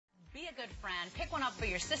Be a good friend. Pick one up for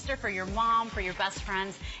your sister, for your mom, for your best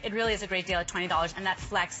friends. It really is a great deal at $20, and that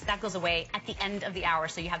flex, that goes away at the end of the hour,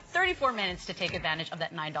 so you have 34 minutes to take advantage of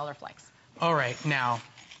that $9 flex. All right, now,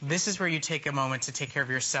 this is where you take a moment to take care of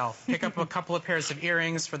yourself. Pick up a couple of pairs of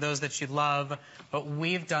earrings for those that you love, but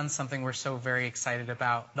we've done something we're so very excited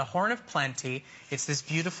about. The Horn of Plenty, it's this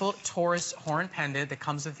beautiful Taurus horn pendant that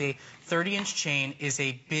comes with a 30-inch chain, is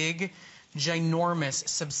a big, ginormous,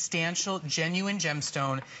 substantial, genuine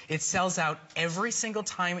gemstone. It sells out every single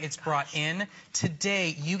time it's brought in.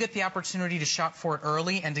 Today, you get the opportunity to shop for it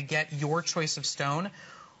early and to get your choice of stone.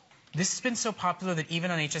 This has been so popular that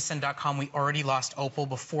even on HSN.com, we already lost Opal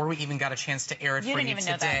before we even got a chance to air it for you today. You didn't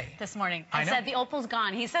even know that this morning. I said the Opal's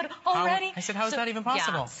gone. He said already. I said, how is that even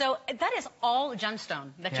possible? Yeah, so that is all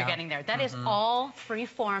gemstone that you're getting there. That is all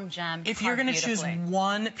free-form gem. If you're going to choose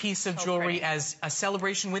one piece of jewelry as a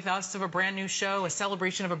celebration with us of a brand new show, a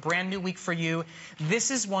celebration of a brand new week for you,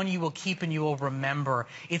 this is one you will keep and you will remember.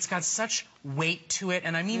 It's got such weight to it,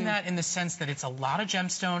 and I mean that in the sense that it's a lot of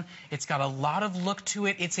gemstone. It's got a lot of look to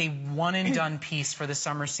it. It's a one-and-done piece for the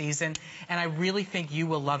summer season, and I really think you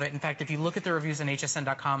will love it. In fact, if you look at the reviews on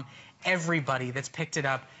HSN.com, everybody that's picked it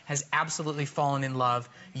up has absolutely fallen in love.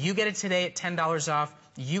 You get it today at $10 off.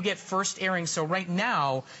 You get first airing, so right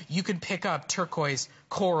now you can pick up turquoise,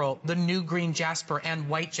 coral, the new green jasper, and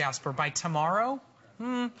white jasper. By tomorrow,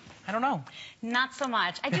 I don't know. Not so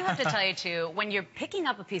much. I do have to tell you, too, when you're picking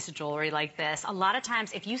up a piece of jewelry like this, a lot of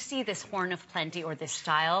times if you see this Horn of Plenty or this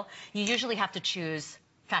style, you usually have to choose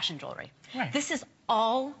fashion jewelry. Right. This is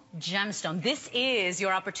all gemstone. This is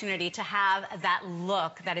your opportunity to have that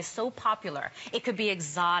look that is so popular. It could be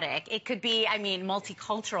exotic. It could be, I mean,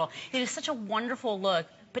 multicultural. It is such a wonderful look.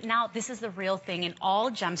 But now this is the real thing in all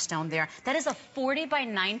gemstone there. That is a 40 by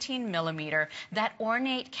 19 millimeter. That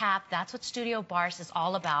ornate cap, that's what Studio Barse is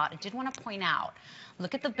all about. I did want to point out,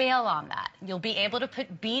 look at the bail on that. You'll be able to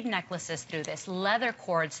put bead necklaces through this, leather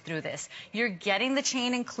cords through this. You're getting the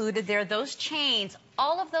chain included there. Those chains,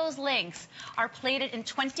 all of those links are plated in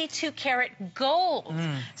 22 karat gold.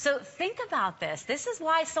 So think about this. This is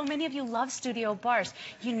why so many of you love Studio Barse.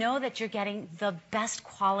 You know that you're getting the best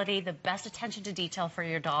quality, the best attention to detail for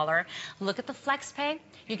your dollar. Look at the flex pay.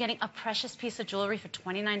 You're getting a precious piece of jewelry for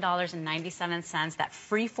 $29.97. That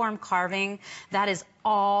freeform carving, that is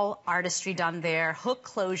all artistry done there. Hook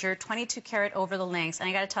closure, 22 karat over the links. And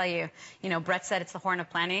I got to tell you, you know, Brett said it's the Horn of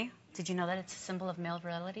Plenty. Did you know that it's a symbol of male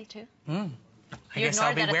virility too? I guess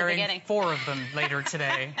I'll be wearing 4 of them later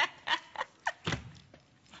today.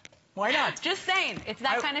 Why not? Just saying. It's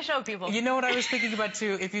that kind of show, people. You know what I was thinking about,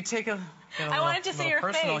 too? If you take I wanted to see your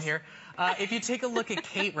personal face. Here. If you take a look at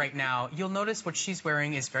Kate right now, you'll notice what she's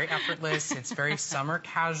wearing is very effortless. It's very summer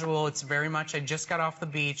casual. It's very much, I just got off the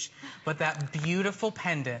beach. But that beautiful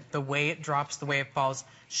pendant, the way it drops, the way it falls,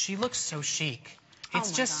 she looks so chic.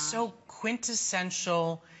 It's just so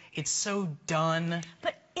quintessential. It's so done.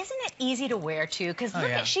 But isn't it easy to wear, too? Because look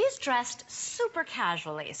at, she's dressed super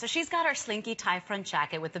casually. So she's got her slinky tie front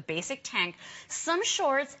jacket with the basic tank, some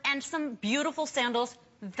shorts, and some beautiful sandals.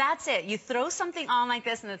 That's it. You throw something on like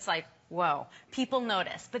this, and it's like, whoa, people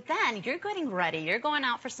notice. But then you're getting ready. You're going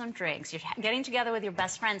out for some drinks. You're getting together with your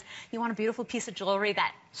best friends. You want a beautiful piece of jewelry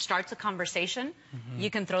that starts a conversation.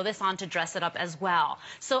 You can throw this on to dress it up as well.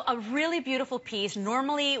 So a really beautiful piece.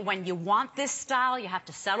 Normally, when you want this style, you have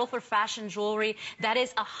to settle for fashion jewelry. That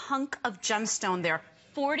is a hunk of gemstone there.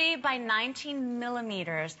 40 by 19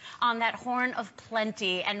 millimeters on that Horn of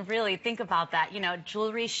Plenty. And really, think about that. You know,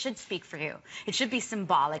 jewelry should speak for you. It should be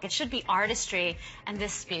symbolic. It should be artistry. And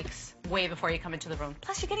this speaks way before you come into the room.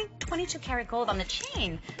 Plus, you're getting 22 karat gold on the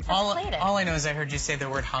chain. All I know is I heard you say the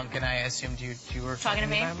word hunk, and I assumed you were talking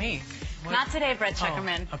about me. What? Not today, Brett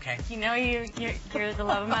Checkerman. Okay. You know you're the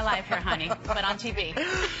love of my life here, honey, but on TV.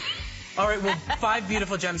 All right, well, 5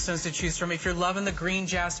 beautiful gemstones to choose from. If you're loving the green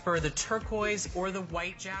jasper, the turquoise, or the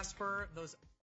white jasper, those...